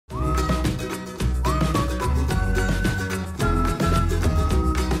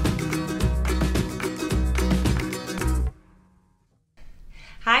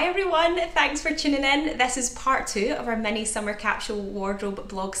Hi everyone, thanks for tuning in. This is part 2 of our mini summer capsule wardrobe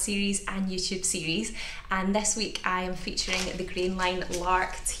blog series and YouTube series, and this week I am featuring the Grainline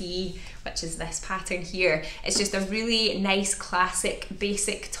Lark tee, which is this pattern here. It's just a really nice classic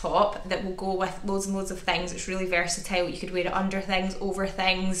basic top that will go with loads and loads of things. It's really versatile. You could wear it under things, over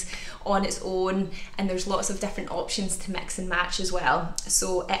things, on its own, and there's lots of different options to mix and match as well.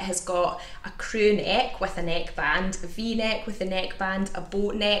 So it has got a crew neck with a neckband, a V-neck with a neckband, a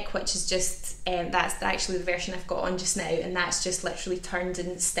boat neck, which is just, that's actually the version I've got on just now, and that's just literally turned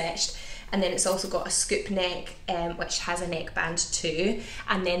and stitched. And then it's also got a scoop neck, which has a neckband too.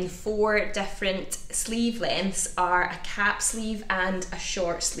 And then 4 different sleeve lengths are a cap sleeve and a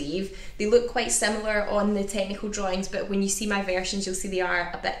short sleeve. They look quite similar on the technical drawings, but when you see my versions, you'll see they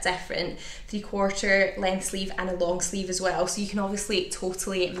are a bit different. 3/4 length sleeve and a long sleeve as well. So you can obviously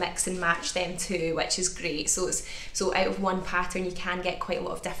totally mix and match them too, which is great. So out of one pattern, you can get quite a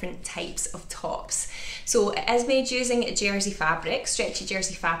lot of different types of tops. So it is made using jersey fabric, stretchy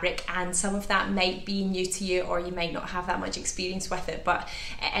jersey fabric, and some of that might be new to you or you might not have that much experience with it, but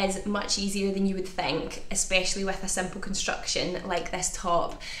it is much easier than you would think, especially with a simple construction like this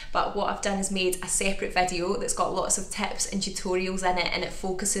top. But what I've done is made a separate video that's got lots of tips and tutorials in it, and it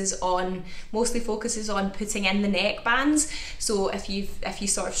mostly focuses on putting in the neckbands. So if you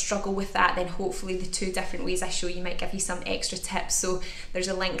sort of struggle with that, then hopefully the 2 different ways I show you might give you some extra tips. So there's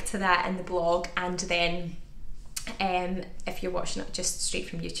a link to that in the blog, and then if you're watching it just straight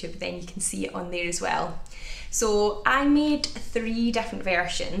from YouTube, then you can see it on there as well. So I made 3 different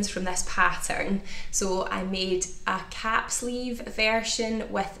versions from this pattern. So I made a cap sleeve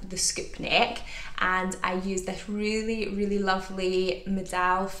version with the scoop neck, and I used this really lovely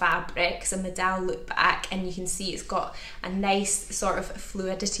modal fabric, so modal look back, and you can see it's got a nice sort of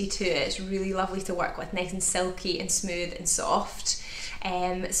fluidity to it. It's really lovely to work with, nice and silky and smooth and soft.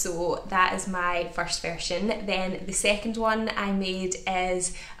 So that is my first version. Then the second one I made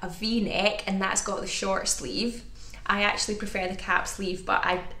is a V-neck, and that's got the short sleeve. I actually prefer the cap sleeve, but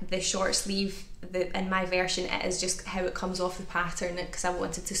the short sleeve in my version, it is just how it comes off the pattern, because I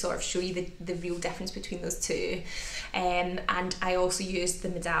wanted to sort of show you the real difference between those 2. And I also used the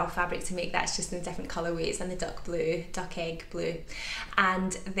modal fabric to make that. It's just in different colourways, and the duck egg blue.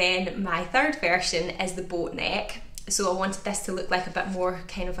 And then my third version is the boat neck. So I wanted this to look like a bit more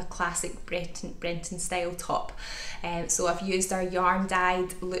kind of a classic Brenton style top. So I've used our yarn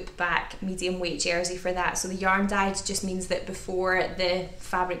dyed loop back medium weight jersey for that. So the yarn dyed just means that before the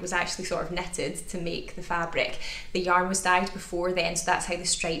fabric was actually sort of knitted to make the fabric, the yarn was dyed before then, so that's how the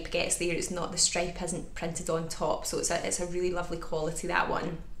stripe gets there. It's not, the stripe isn't printed on top, so it's a really lovely quality, that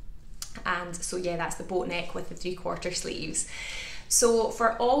one. And so yeah, that's the boat neck with the 3/4 sleeves. So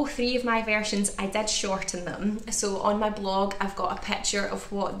for all 3 of my versions, I did shorten them. So on my blog, I've got a picture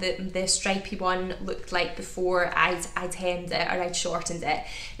of what the stripy one looked like before I'd hemmed it, or I'd shortened it.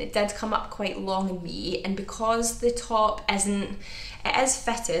 And it did come up quite long in me, and because the top it is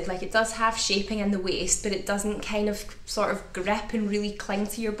fitted, like it does have shaping in the waist, but it doesn't kind of sort of grip and really cling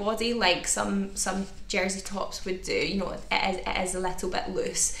to your body like some jersey tops would do. You know, it is a little bit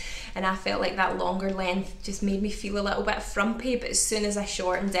loose. And I felt like that longer length just made me feel a little bit frumpy, but as soon as I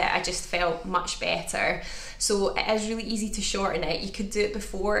shortened it, I just felt much better. So it is really easy to shorten it. You could do it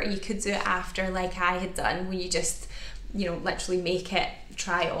before, or you could do it after, like I had done, when you just, you know, literally make it,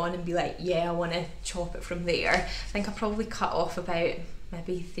 try it on and be like, yeah, I want to chop it from there. I think I probably cut off about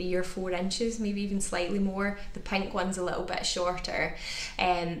maybe 3 or 4 inches, maybe even slightly more. The pink one's a little bit shorter,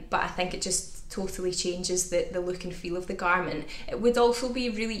 but I think it just totally changes the look and feel of the garment. It would also be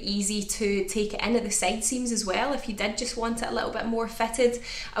really easy to take it in at the side seams as well if you did just want it a little bit more fitted.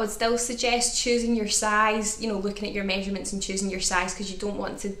 I would still suggest choosing your size, you know, looking at your measurements and choosing your size, because you don't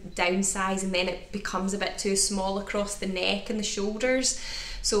want to downsize and then it becomes a bit too small across the neck and the shoulders.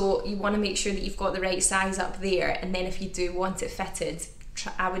 So you want to make sure that you've got the right size up there, and then if you do want it fitted,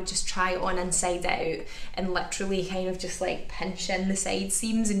 I would just try it on inside out and literally kind of just like pinch in the side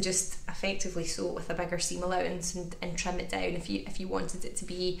seams and just effectively sew it with a bigger seam allowance and trim it down if you wanted it to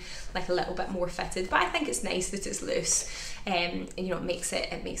be like a little bit more fitted. But I think it's nice that it's loose, and you know, it makes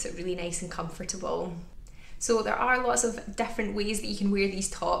it really nice and comfortable. So there are lots of different ways that you can wear these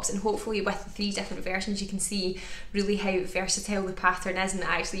tops, and hopefully with the 3 different versions you can see really how versatile the pattern is, and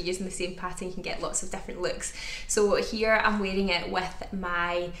actually using the same pattern you can get lots of different looks. So here I'm wearing it with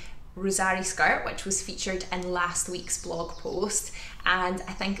my Rosari skirt, which was featured in last week's blog post, and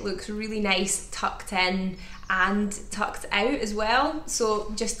I think it looks really nice tucked in and tucked out as well,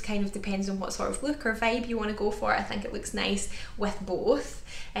 so just kind of depends on what sort of look or vibe you want to go for. I think it looks nice with both.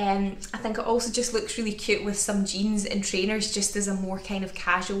 I think it also just looks really cute with some jeans and trainers, just as a more kind of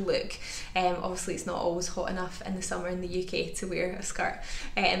casual look. Obviously it's not always hot enough in the summer in the UK to wear a skirt,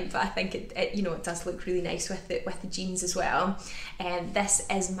 but I think it you know, it does look really nice with the jeans as well. This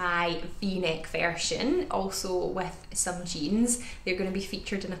is my V-neck version, also with some jeans. They're going to be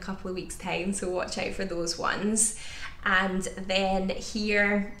featured in a couple of weeks time, so watch out for those ones. And then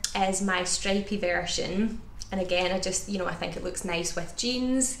here is my stripy version. And again, I think it looks nice with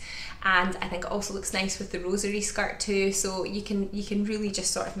jeans, and I think it also looks nice with the rosary skirt too, so you can really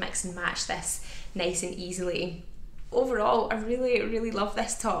just sort of mix and match this nice and easily. Overall, I really love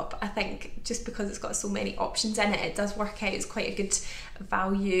this top. I think just because it's got so many options in it, it does work out. It's quite a good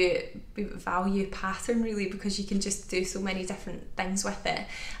value pattern really, because you can just do so many different things with it.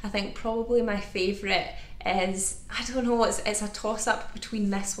 I think probably my favourite is, I don't know, it's a toss up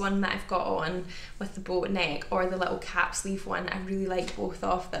between this one that I've got on with the boat neck or the little cap sleeve one. I really like both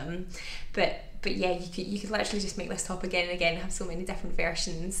of them, but yeah, you could literally just make this top again and again and have so many different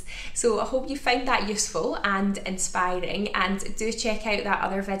versions. So I hope you find that useful and inspiring, and do check out that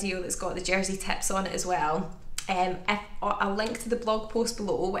other video that's got the jersey tips on it as well. I'll link to the blog post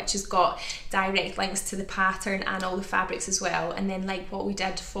below, which has got direct links to the pattern and all the fabrics as well. And then, like what we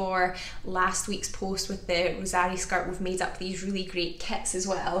did for last week's post with the Rosari skirt, we've made up these really great kits as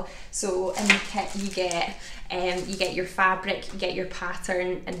well. So in the kit you get your fabric, you get your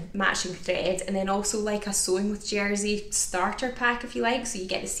pattern and matching thread, and then also like a sewing with jersey starter pack if you like. So you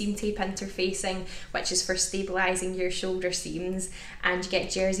get the seam tape interfacing, which is for stabilising your shoulder seams, and you get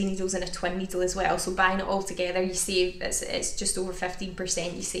jersey needles and a twin needle as well. So buying it all together, you save, it's just over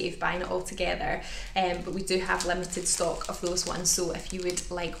 15% you save buying it all together. But we do have limited stock of those ones, so if you would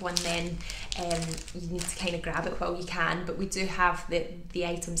like one, then you need to kind of grab it while you can. But we do have the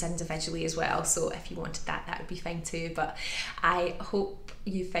items individually as well, so if you wanted that would be fine too. But I hope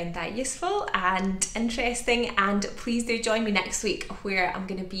you found that useful and interesting, and please do join me next week, where I'm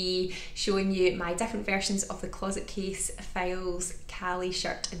going to be showing you my different versions of the closet case, files, Cali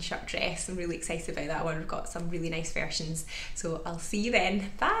shirt and shirt dress. I'm really excited about that one. We've got some really nice versions, so I'll see you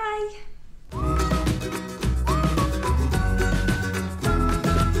then. Bye.